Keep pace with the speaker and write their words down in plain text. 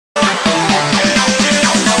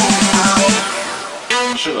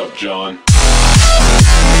Shut up, Jawn.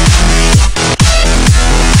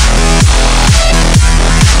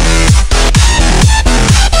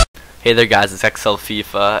 Hey there guys, it's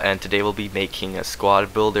ExcelFifa, and today we'll be making a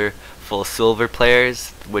squad builder full of silver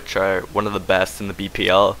players, which are one of the best in the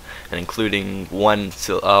BPL, and including one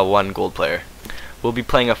gold player. We'll be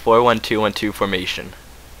playing a 4-1-2-1-2 formation.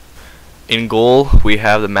 In goal, we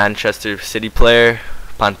have the Manchester City player,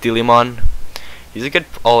 Pantilimon. He's a good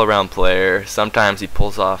all-around player. Sometimes he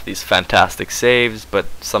pulls off these fantastic saves, but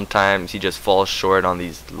sometimes he just falls short on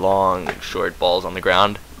these long, short balls on the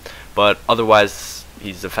ground. But otherwise,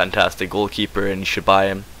 he's a fantastic goalkeeper and you should buy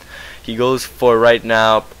him. He goes for, right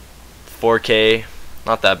now, 4K.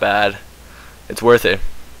 Not that bad. It's worth it.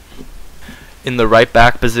 In the right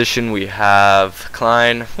back position we have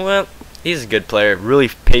Klein. Well, he's a good player. Really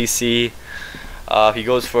pacey. He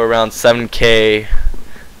goes for around 7K.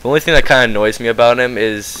 The only thing that kind of annoys me about him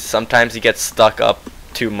is sometimes he gets stuck up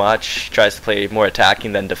too much. Tries to play more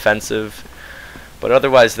attacking than defensive. But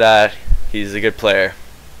otherwise that, he's a good player.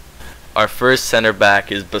 Our first center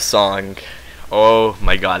back is Basong. Oh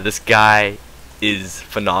my god, this guy is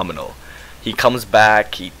phenomenal. He comes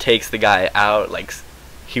back, he takes the guy out, like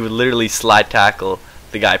he would literally slide tackle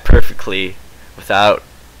the guy perfectly without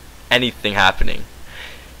anything happening.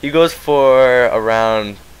 He goes for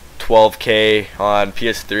around 12K on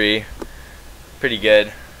PS3. Pretty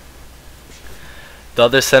good. The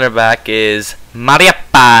other center back is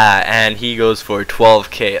Mariappa, and he goes for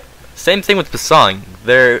 12K. Same thing with Basong.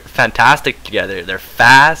 They're fantastic together. They're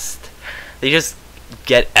fast. They just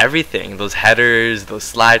get everything. Those headers, those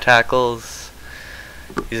slide tackles.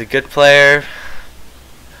 He's a good player.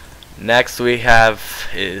 Next we have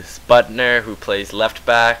is Butner, who plays left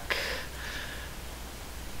back.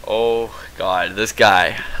 Oh god, this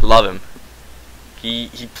guy, love him. He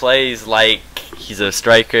plays like he's a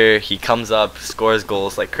striker. He comes up, scores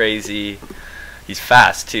goals like crazy. He's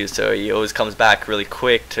fast too, so he always comes back really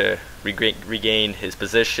quick to regain his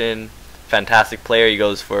position. Fantastic player. He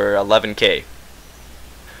goes for 11K.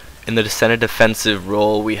 In the center defensive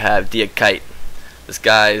role we have Diakite. This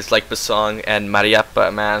guy is like Basong and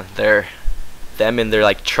Mariappa, man. Them in their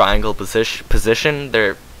like triangle position,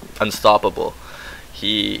 they're unstoppable.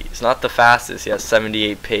 He's not the fastest. He has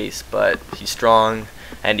 78 pace, but he's strong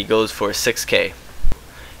and he goes for 6K.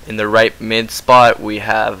 In the right mid spot we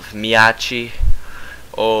have Miyachi.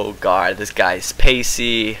 Oh god, this guy's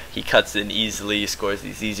pacey. He cuts in easily, scores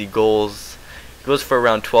these easy goals. He goes for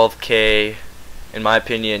around 12K. In my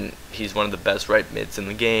opinion, he's one of the best right mids in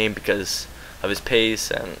the game because of his pace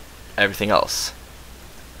and everything else.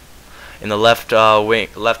 In the left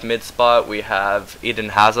mid spot we have Eden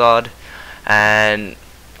Hazard, and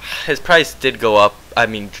his price did go up. I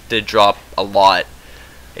mean, did drop a lot.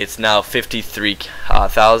 It's now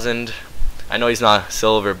 53,000. I know he's not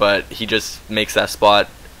silver, but he just makes that spot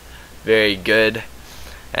very good.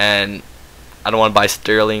 And I don't want to buy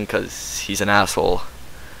Sterling because he's an asshole,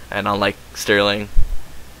 and unlike Sterling.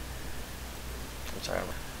 I'm sorry.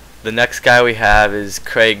 The next guy we have is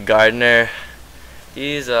Craig Gardner.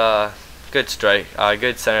 He's a good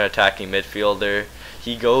good center attacking midfielder.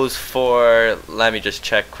 He goes for, let me just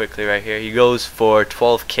check quickly right here. He goes for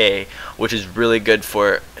 12K, which is really good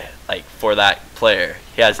for that player.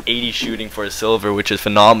 He has 80 shooting for a silver, which is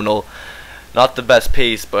phenomenal. Not the best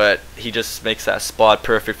pace, but he just makes that spot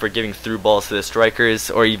perfect for giving through balls to the strikers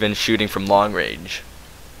or even shooting from long range.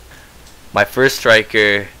 My first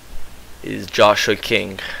striker is Joshua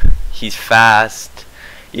King. He's fast.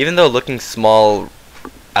 Even though looking small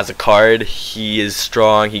as a card, he is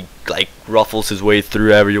strong. He like ruffles his way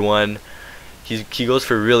through everyone. He goes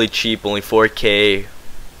for really cheap, only 4K.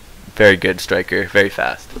 Very good striker, very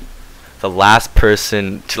fast. The last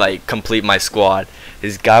person to like complete my squad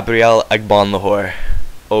is Gabriel Agbonlahor.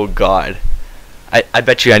 Oh god, I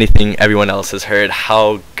bet you anything everyone else has heard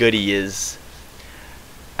how good he is.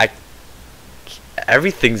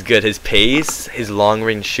 Everything's good. His pace, his long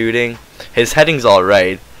range shooting, his heading's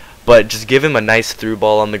alright. But just give him a nice through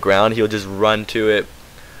ball on the ground, he'll just run to it,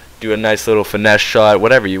 do a nice little finesse shot,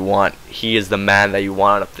 whatever you want. He is the man that you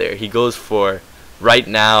want up there. He goes for, right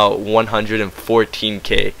now,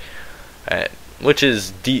 114K, which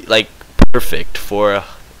is like perfect for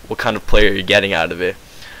what kind of player you're getting out of it.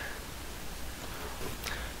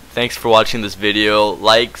 Thanks for watching this video.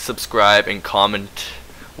 Like, subscribe, and comment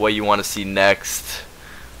what you want to see next.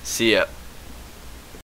 See ya.